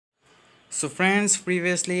So friends,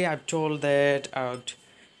 previously I've told that I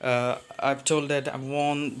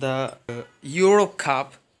won the Euro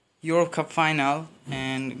Cup final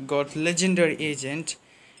and got legendary agent.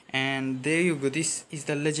 And there you go. This is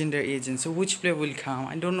the legendary agent. So which player will come?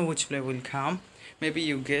 I don't know which player will come. Maybe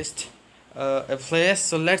you guessed a player.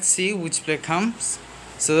 So let's see which player comes.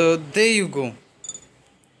 So there you go.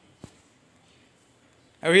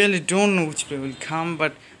 I really don't know which player will come,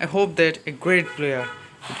 but I hope that a great player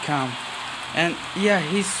would come. And yeah,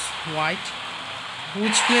 he's white.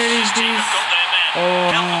 Which player is this?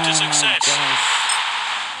 Oh my gosh.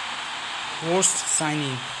 Worst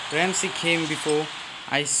signing. Ramsey came before.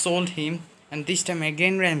 I sold him. And this time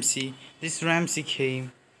again Ramsey. This Ramsey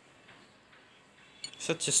came.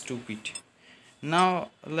 Such a stupid. Now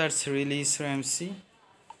let's release Ramsey.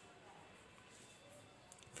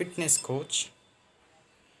 Fitness coach.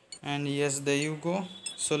 And yes, there you go.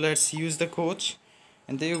 So let's use the coach.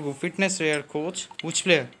 And there you go. Fitness rare coach. Which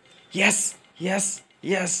player? Yes. Yes.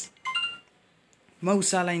 Yes. Mo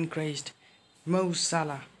Salah increased. Mo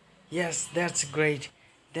Salah. Yes, that's great.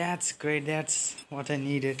 That's great. That's what I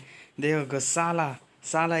needed. There you go. Salah.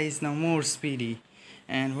 Salah is now more speedy.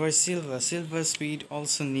 And where's Silva? Silva speed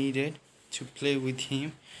also needed to play with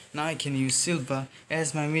him. Now I can use Silva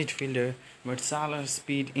as my midfielder. But Salah's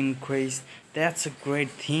speed increased. That's a great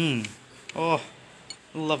thing. Oh,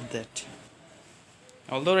 love that.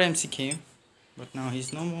 Although Ramsey came, but now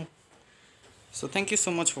he's no more. So thank you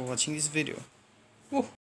so much for watching this video.